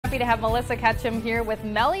happy to have Melissa Ketchum here with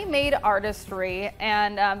Meli Made Artistry.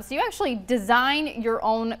 And so you actually design your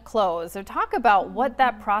own clothes. So talk about what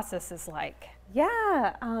that process is like.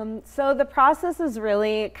 Yeah, so the process is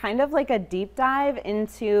really kind of like a deep dive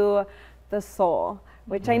into the soul,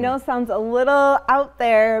 which I know sounds a little out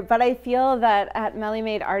there, but I feel that at Meli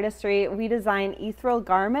Made Artistry, we design ethereal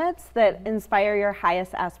garments that inspire your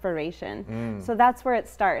highest aspiration. So that's where it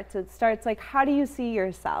starts. It starts like, how do you see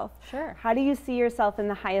yourself? Sure. How do you see yourself in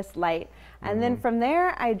the highest light? And then from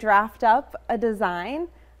there, I draft up a design,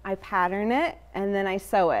 I pattern it, and then I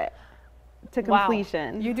sew it to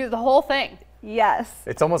completion. Wow. You do the whole thing. Yes.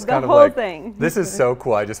 It's almost the kind of whole like, thing. This is so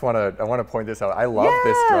cool. I want to point this out. I love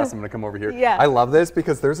this dress. I'm going to come over here. Yeah. I love this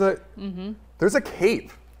because there's a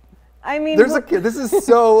cape. I mean, This is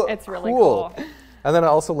so It's really cool. cool. And then I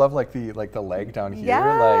also love like the leg down here.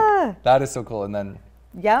 Yeah. Like that is so cool. And then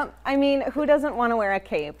yep. I mean, who doesn't want to wear a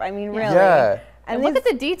cape? I mean, really. Yeah. And look at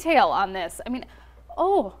the detail on this. I mean,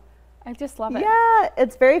 oh, I just love it. Yeah,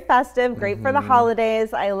 it's very festive, great for the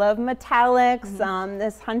holidays. I love metallics.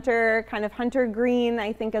 This hunter green,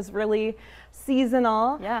 I think is really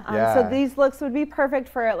seasonal. Yeah. So these looks would be perfect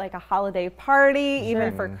for like a holiday party,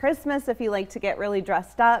 even for Christmas if you like to get really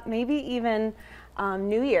dressed up, maybe even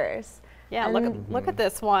New Year's. Yeah, look at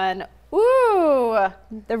this one. Ooh,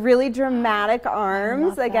 the really dramatic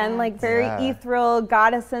arms, again, like very ethereal,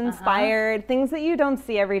 goddess inspired, things that you don't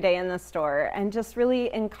see every day in the store, and just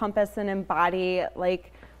really encompass and embody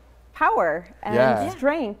like power and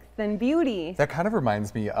strength and beauty. that kind of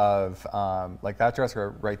reminds me of like that dress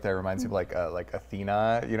right there reminds me of like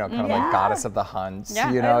Athena, you know, kind of like goddess of the hunt,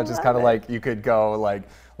 you know, just kind of like you could go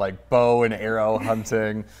like bow and arrow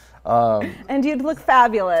hunting. And you'd look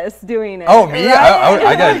fabulous doing it. Oh, me? Right?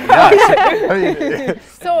 I got I mean,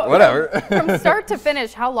 so whatever. From start to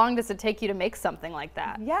finish, how long does it take you to make something like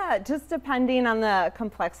that? Yeah, just depending on the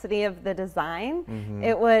complexity of the design,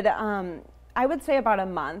 it would, I would say about a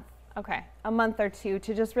month. Okay. A month or two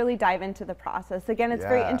to just really dive into the process. Again, it's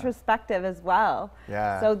very introspective as well.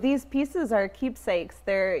 Yeah. So these pieces are keepsakes.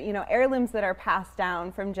 They're, you know, heirlooms that are passed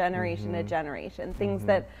down from generation to generation, things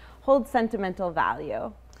that hold sentimental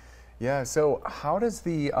value. Yeah, so how does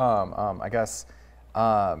the, I guess,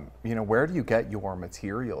 you know, where do you get your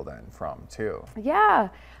material then from too? Yeah,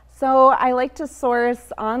 so I like to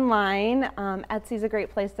source online. Etsy's a great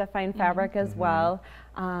place to find fabric as well.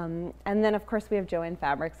 And then of course we have Joann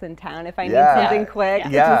Fabrics in town. If I need something quick,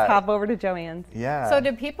 just hop over to Joann's. Yeah. So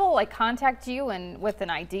do people like contact you and with an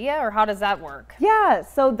idea, or how does that work? Yeah,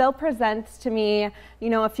 so they'll present to me, you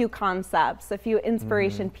know, a few concepts, a few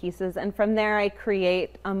inspiration pieces, and from there I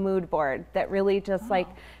create a mood board that really just like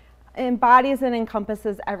embodies and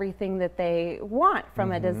encompasses everything that they want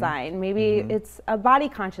from a design. Maybe it's a body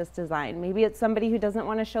conscious design. Maybe it's somebody who doesn't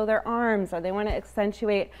want to show their arms, or they want to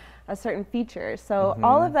accentuate a certain feature. So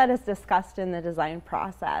all of that is discussed in the design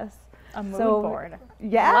process. A mood board.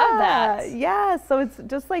 Yeah. Love that. Yeah, so it's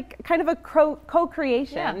just like kind of a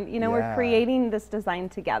co-creation. You know, we're creating this design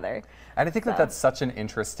together. And I think that that's such an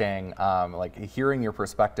interesting, like hearing your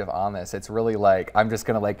perspective on this. It's really like, I'm just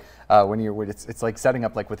gonna like, it's like setting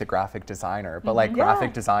up like with a graphic designer, but like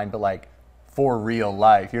graphic design, but like for real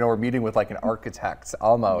life. You know, we're meeting with like an architect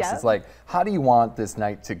almost. It's like, how do you want this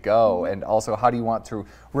night to go? And also, how do you want to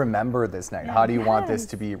remember this night? How do you want this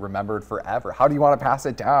to be remembered forever? How do you want to pass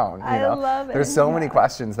it down? You know? love it. There's so many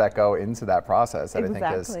questions that go into that process that I think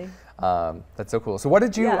is, that's so cool. So what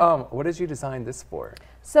did you design this for?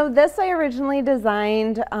 So this I originally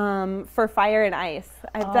designed for Fire and Ice.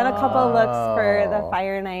 I've done a couple of looks for the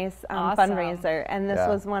Fire and Ice fundraiser, and this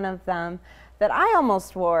was one of them that I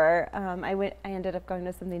almost wore. I ended up going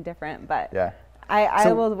to something different, but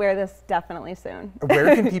I will wear this definitely soon.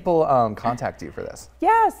 Where can people contact you for this?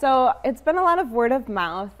 Yeah, so it's been a lot of word of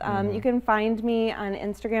mouth. You can find me on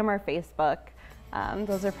Instagram or Facebook.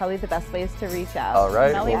 Those are probably the best ways to reach out. All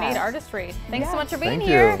right. Meli Made Artistry. Thanks so much for being Thank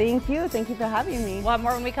here. you. Thank you for having me. We'll have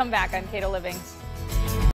more when we come back on Cato Living.